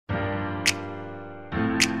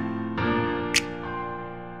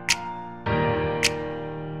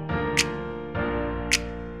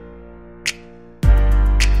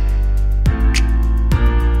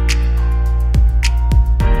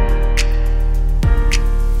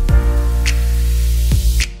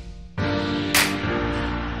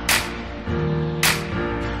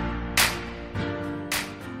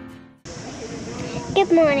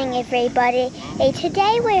Good morning everybody.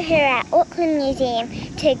 Today we're here at Auckland Museum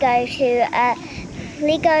to go to a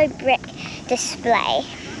Lego brick display.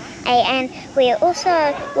 And we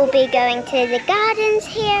also will be going to the gardens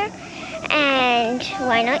here, and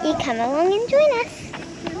why not you come along and join us?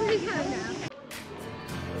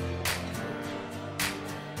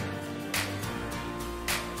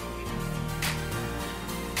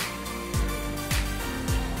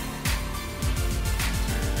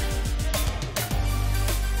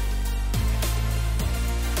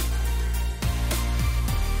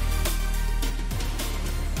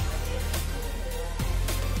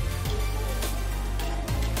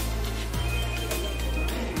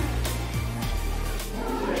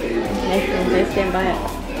 Nathan, go stand by it.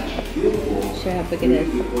 Show how big it is.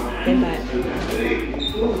 Stand by it.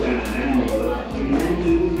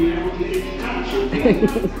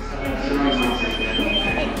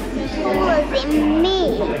 It's taller than me.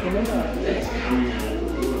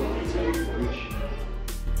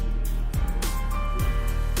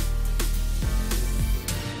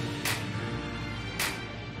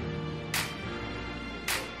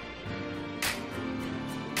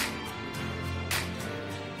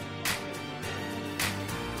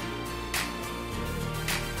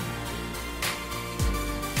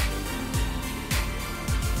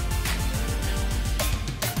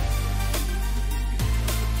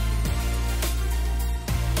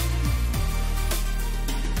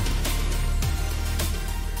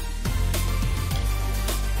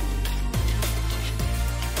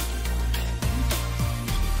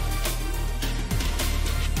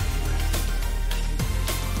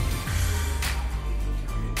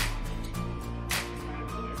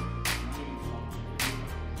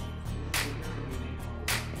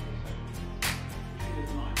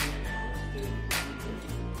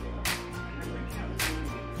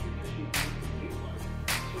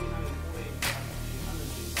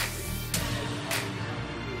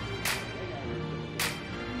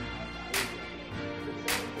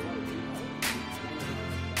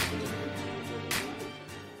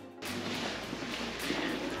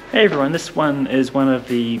 Hey everyone, this one is one of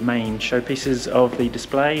the main showpieces of the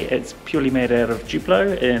display. It's purely made out of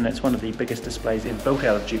Duplo, and it's one of the biggest displays ever built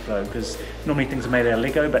out of Duplo, because normally things are made out of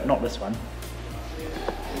Lego, but not this one.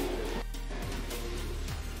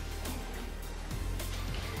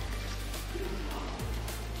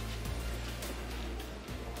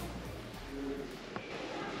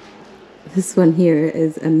 This one here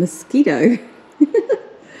is a mosquito.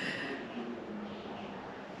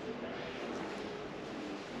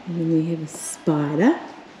 And then we have a spider.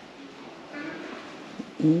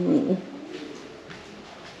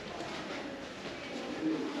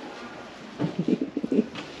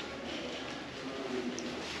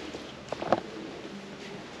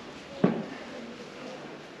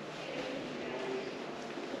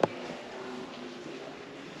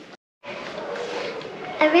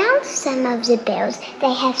 Around some of the builds,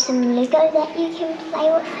 they have some Lego that you can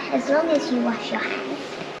play with as long as you wash your hands.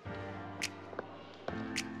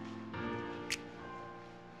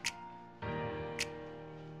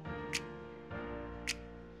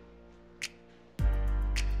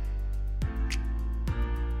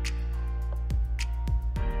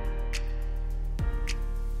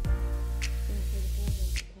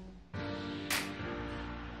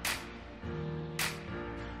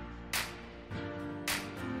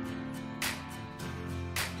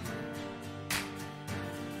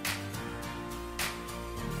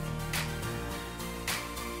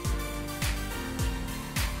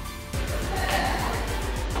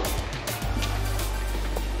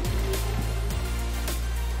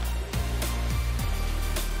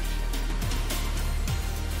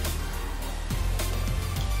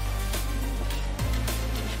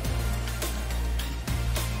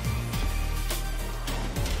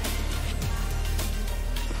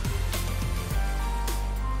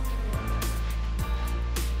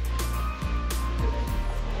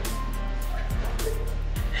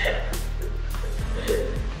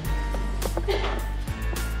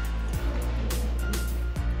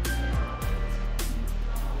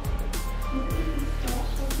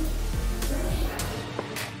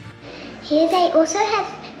 Here they also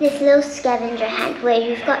have this little scavenger hunt where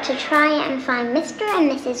you've got to try and find Mr. and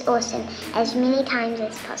Mrs. Awesome as many times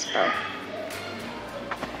as possible.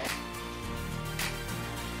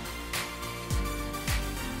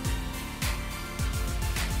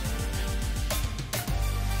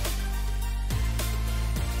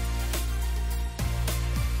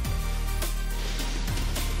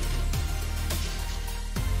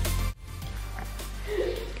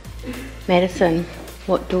 Madison,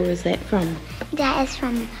 what door is that from? That is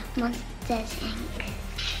from Monsters Inc.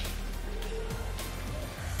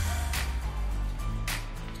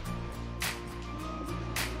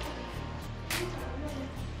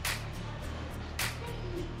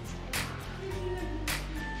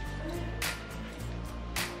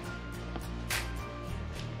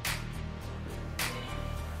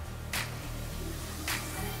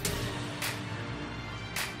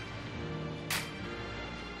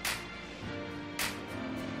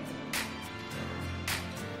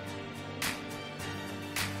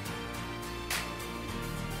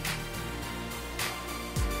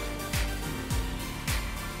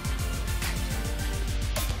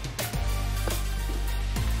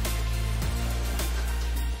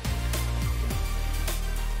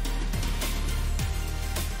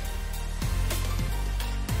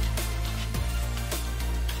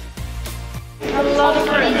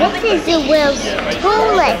 This is the world's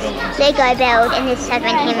tallest Lego build in the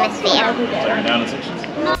Southern Hemisphere.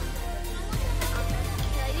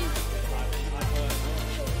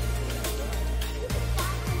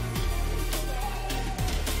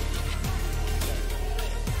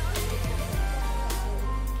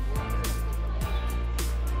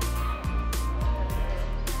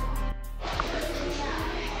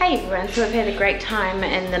 Hey everyone, so we've had a great time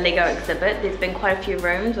in the Lego exhibit. There's been quite a few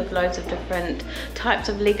rooms with loads of different types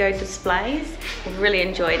of Lego displays. We've really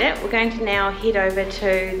enjoyed it. We're going to now head over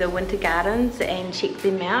to the Wintergardens and check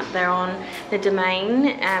them out. They're on the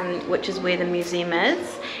domain, which is where the museum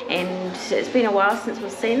is. And it's been a while since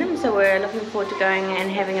we've seen them, so we're looking forward to going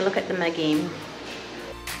and having a look at them again.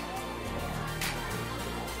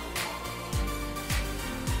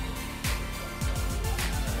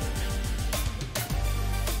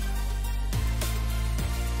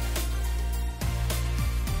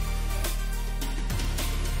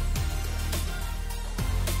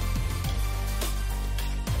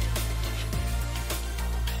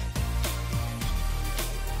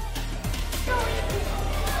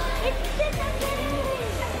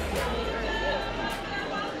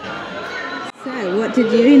 So, what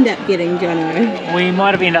did you end up getting, Jono? We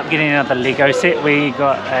might have ended up getting another Lego set. We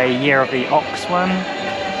got a Year of the Ox one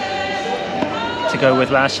to go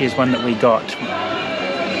with last year's one that we got.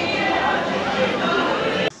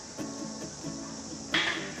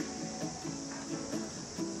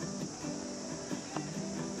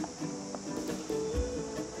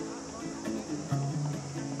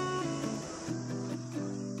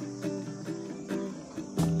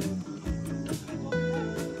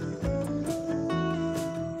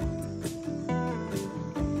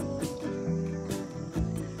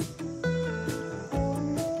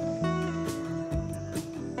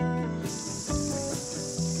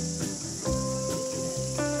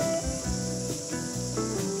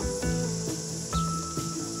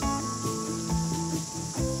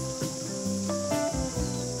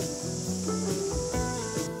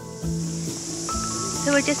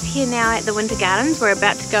 So we're just here now at the Wintergardens. We're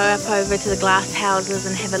about to go up over to the glass houses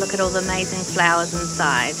and have a look at all the amazing flowers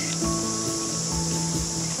inside.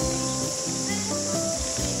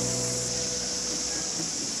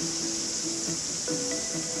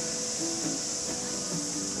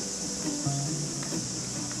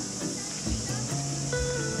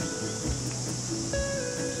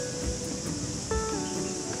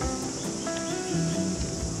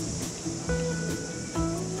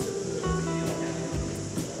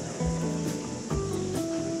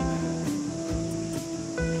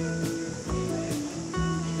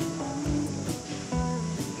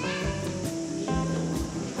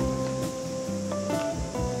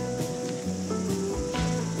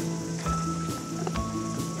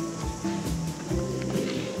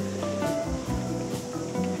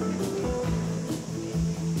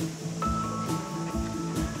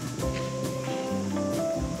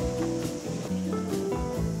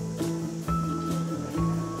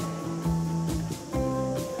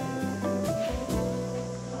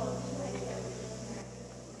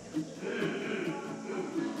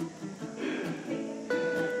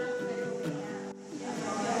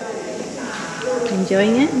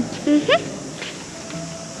 Enjoying it? Mm-hmm.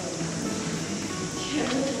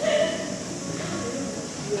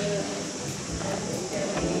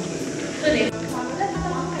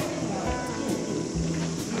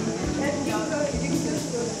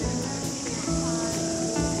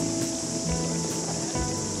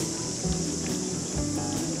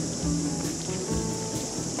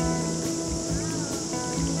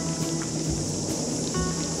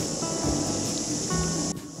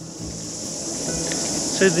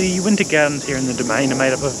 So the Wintergardens here in the domain are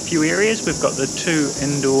made up of a few areas. We've got the 2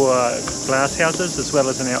 indoor glass houses as well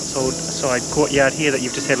as an outside courtyard here that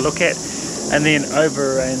you've just had a look at. And then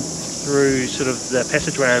over and through sort of the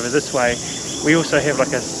passageway over this way, we also have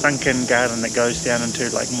like a sunken garden that goes down into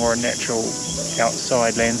like more natural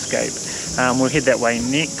outside landscape. We'll head that way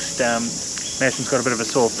next. Madison's got a bit of a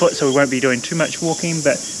sore foot, so we won't be doing too much walking,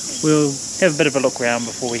 but we'll have a bit of a look around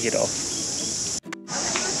before we head off.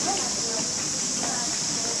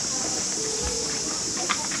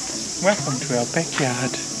 Welcome to our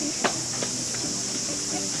backyard.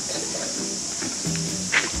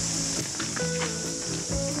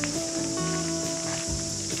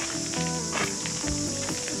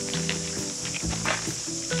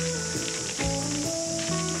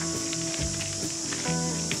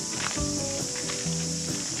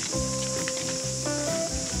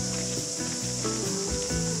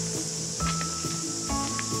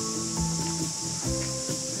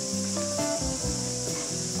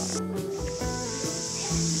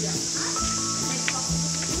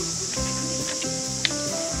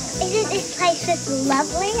 It's just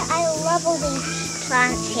lovely. I love all these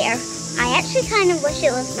plants here. I actually kind of wish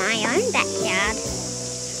it was my own backyard.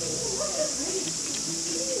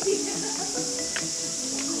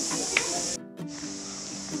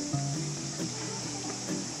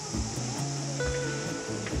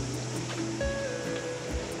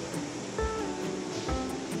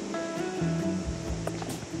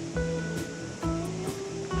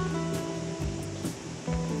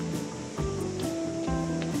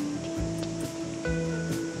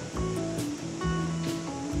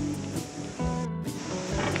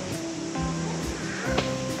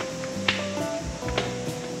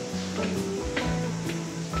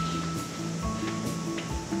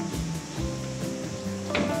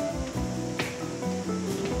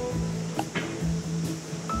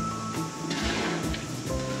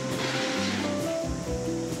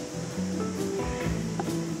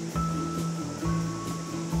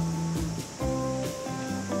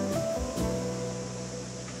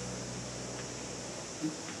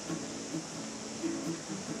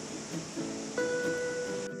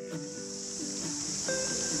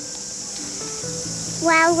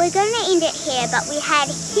 Well, we're going to end it here, but we had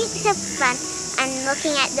heaps of fun and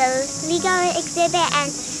looking at the Lego exhibit and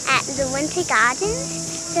at the Wintergardens.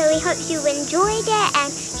 So we hope you enjoyed it,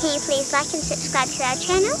 and can you please like and subscribe to our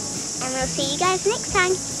channel, and we'll see you guys next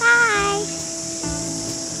time. Bye!